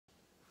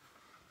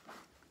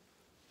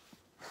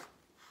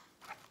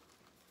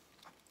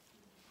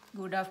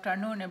Good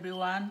afternoon,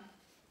 everyone.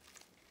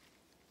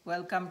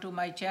 Welcome to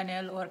my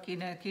channel,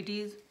 Orchid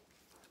Kitties.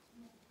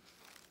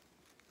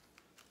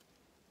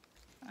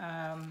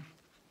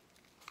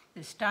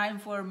 It's time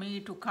for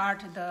me to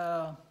cut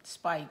the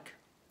spike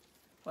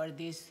for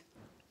this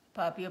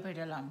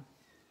papiopatalum.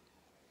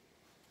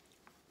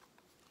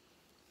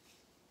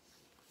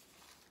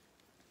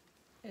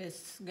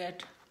 It's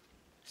get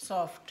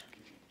soft.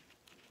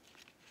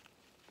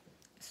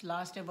 It's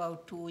last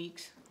about 2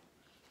 weeks.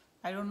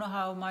 I don't know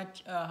how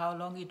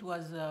long it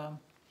was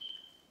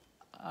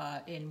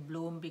in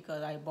bloom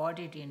because I bought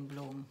it in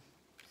bloom.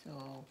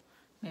 So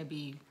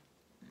maybe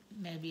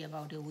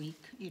about a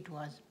week it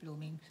was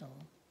blooming, so,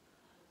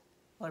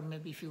 or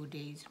maybe few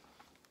days.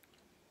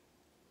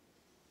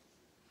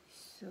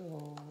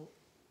 So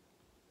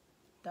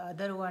the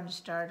other one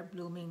started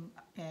blooming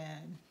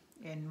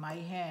in my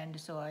hand,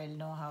 so I'll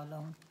know how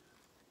long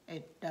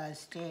it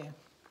does stay.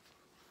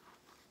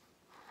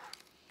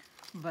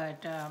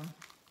 But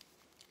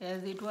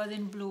as it was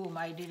in bloom,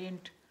 I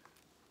didn't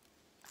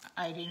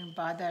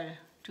bother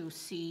to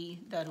see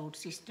the root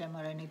system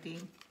or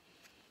anything.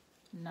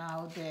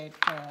 Now that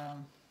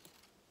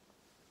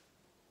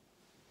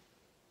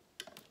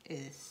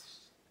it's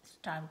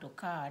time to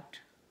cut,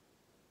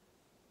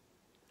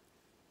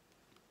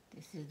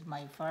 this is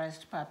my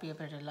first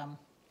papiopatalum.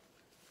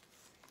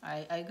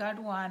 I got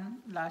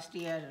one last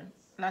year,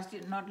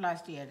 not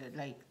last year,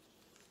 like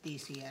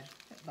this year,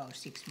 about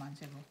 6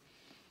 months ago.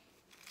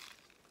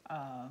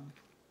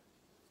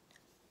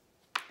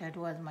 That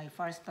was my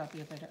first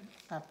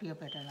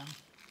papiopatalum.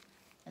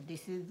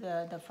 This is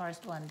the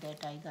first one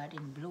that I got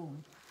in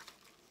bloom,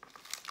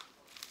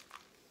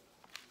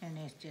 and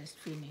it's just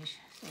finished.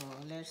 So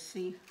let's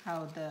see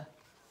how the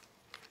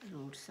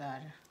roots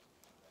are.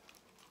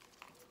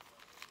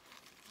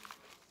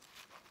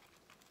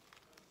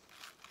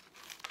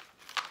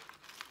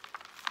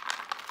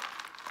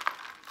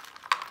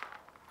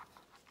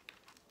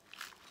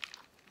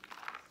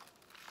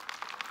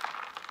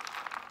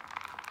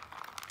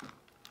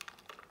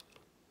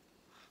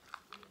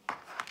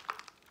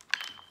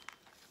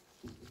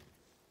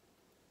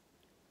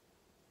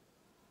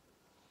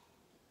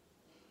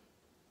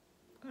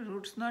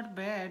 Roots not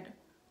bad,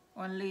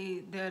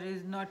 only there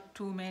is not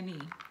too many.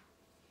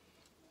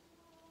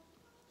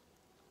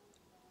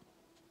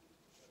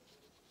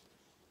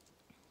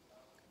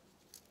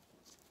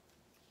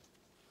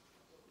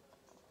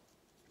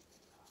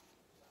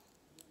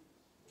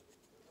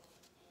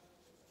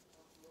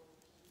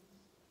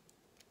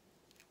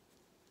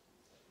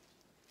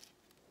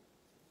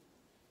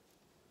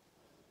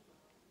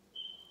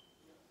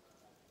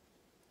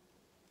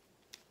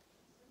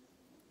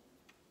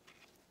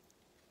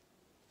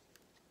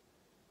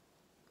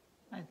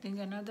 I think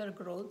another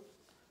growth,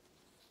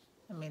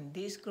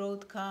 this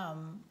growth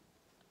come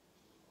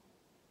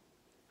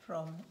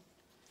from,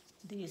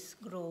 this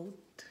growth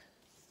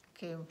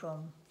came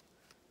from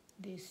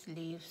these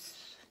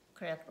leaves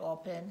cracked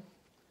open,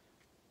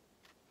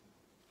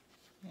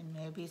 and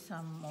maybe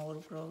some more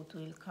growth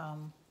will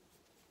come.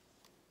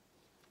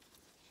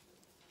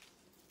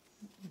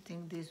 I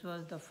think this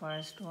was the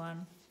first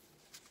one.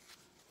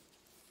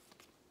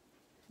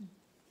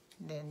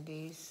 Then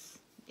this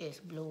is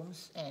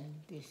blooms, and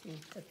this is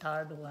the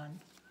third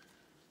one.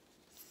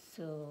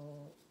 So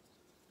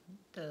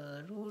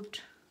the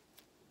root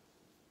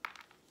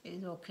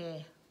is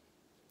okay.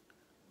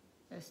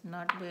 It's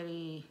not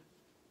very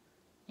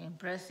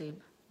impressive,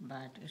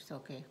 but it's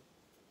okay.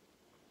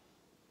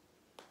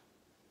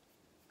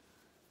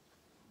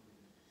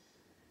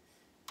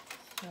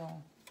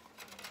 So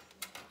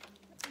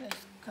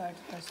let's cut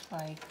the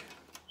spike.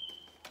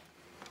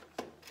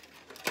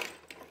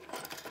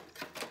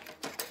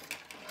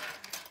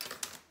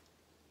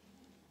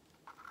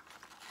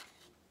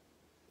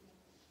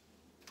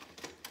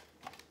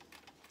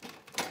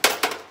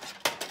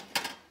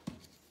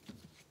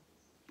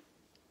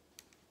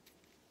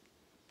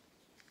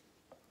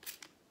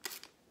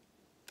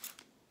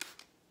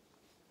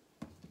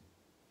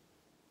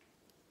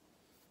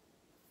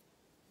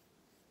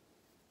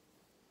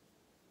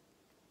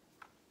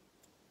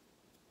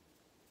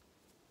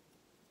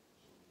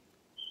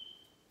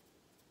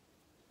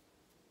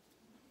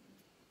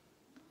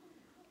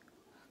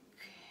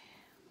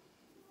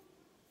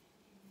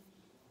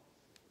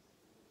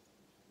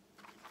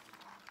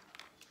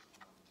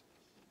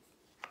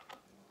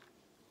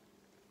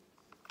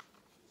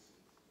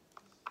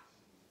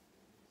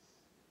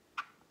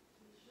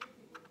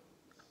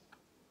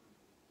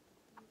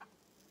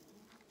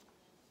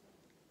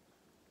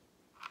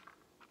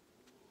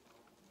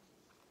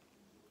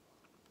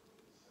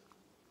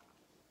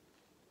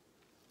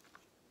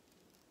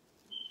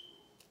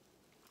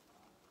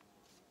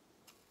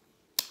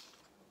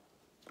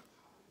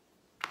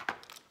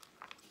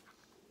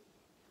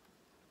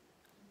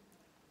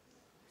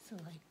 So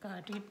I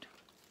cut it.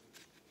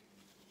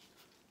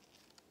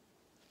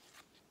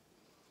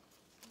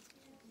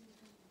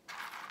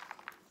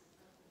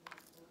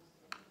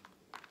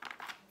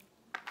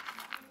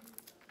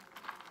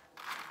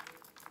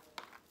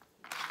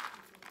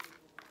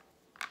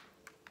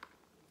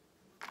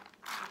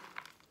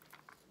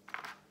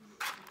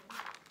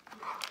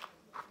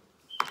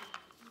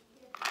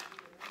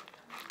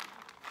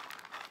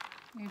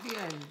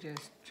 I'll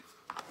just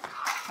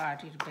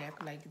cut it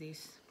back like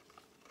this.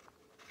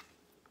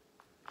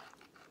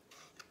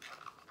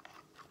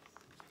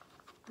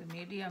 The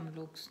medium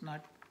looks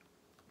not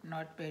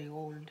very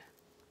old.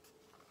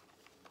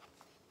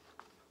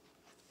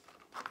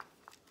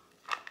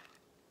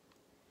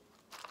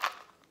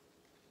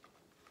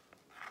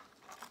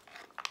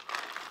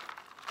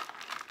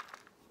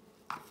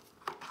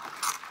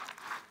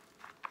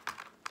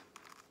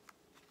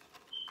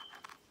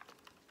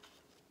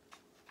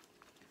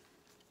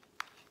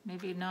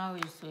 Maybe now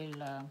it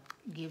will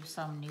give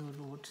some new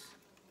roots,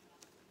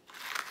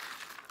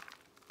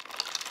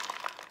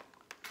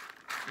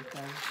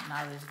 because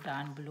now it's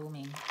done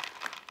blooming.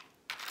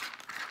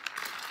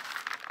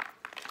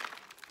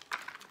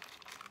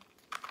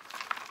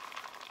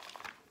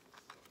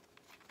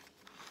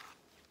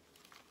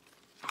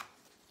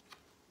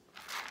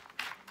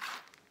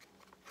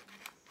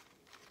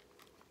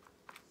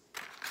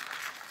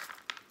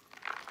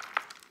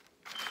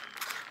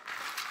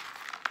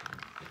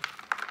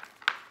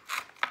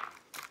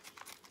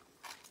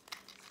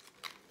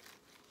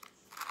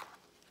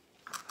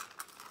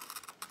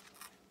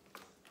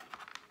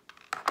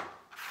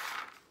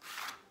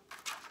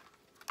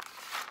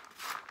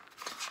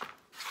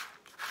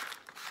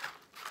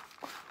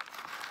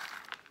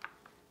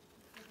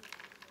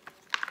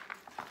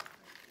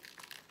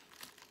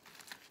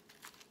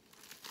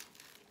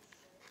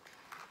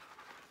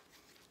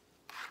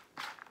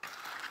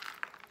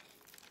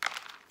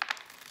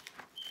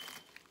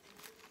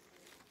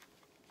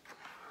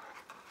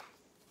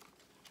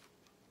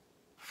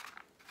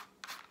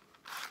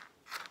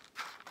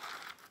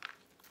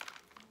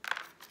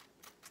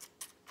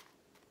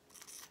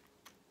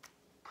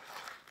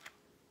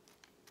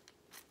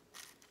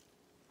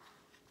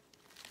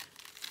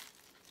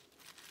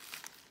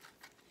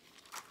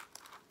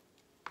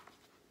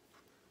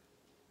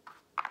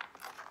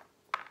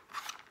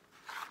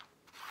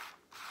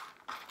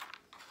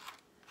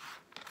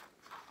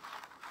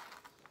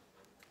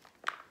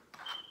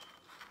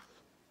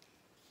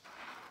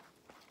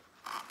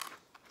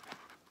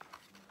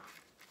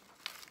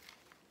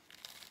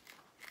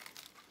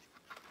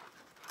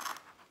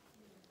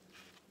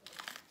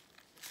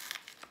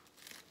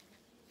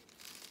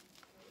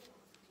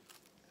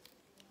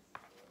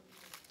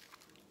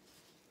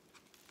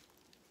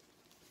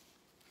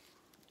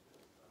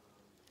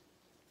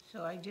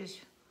 So I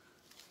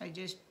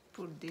just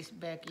put this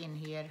back in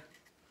here.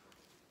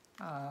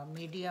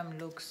 Medium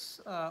looks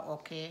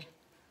okay,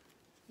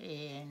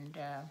 and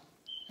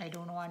I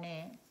don't want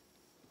to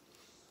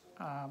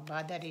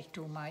bother it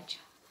too much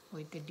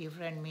with the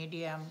different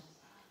medium.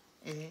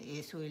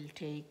 It will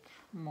take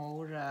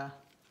more,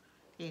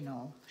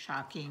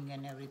 shocking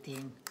and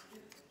everything.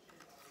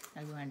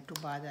 I want to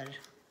bother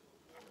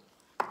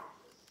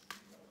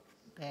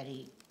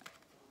very,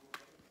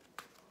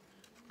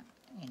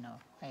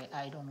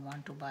 I don't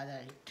want to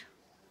bother it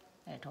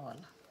at all.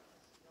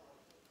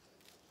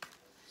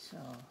 So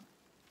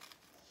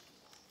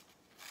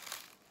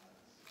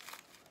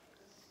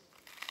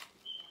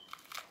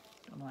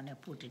don't want to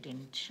put it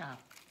in shock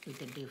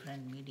with a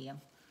different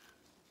medium.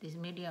 This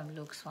medium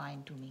looks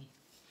fine to me.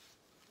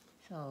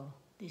 So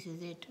this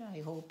is it.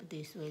 I hope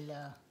this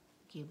will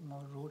give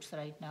more roots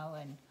right now,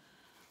 and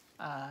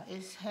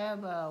it's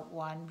have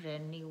one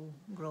brand new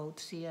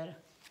growths here.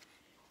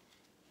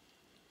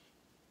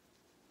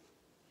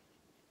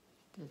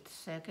 The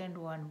second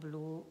one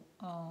blew,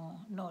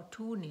 no,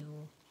 two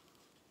new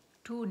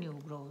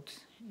growths.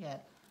 Yeah,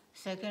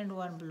 second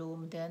one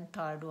bloomed, then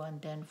third one,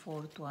 then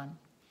fourth one.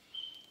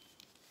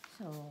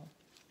 So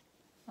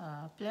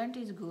plant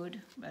is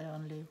good, but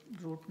only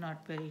root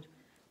not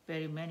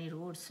very many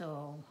roots.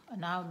 So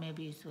now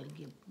maybe it will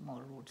give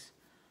more roots.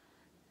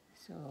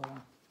 So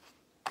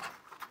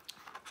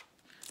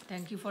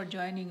thank you for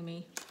joining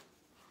me.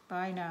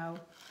 Bye now.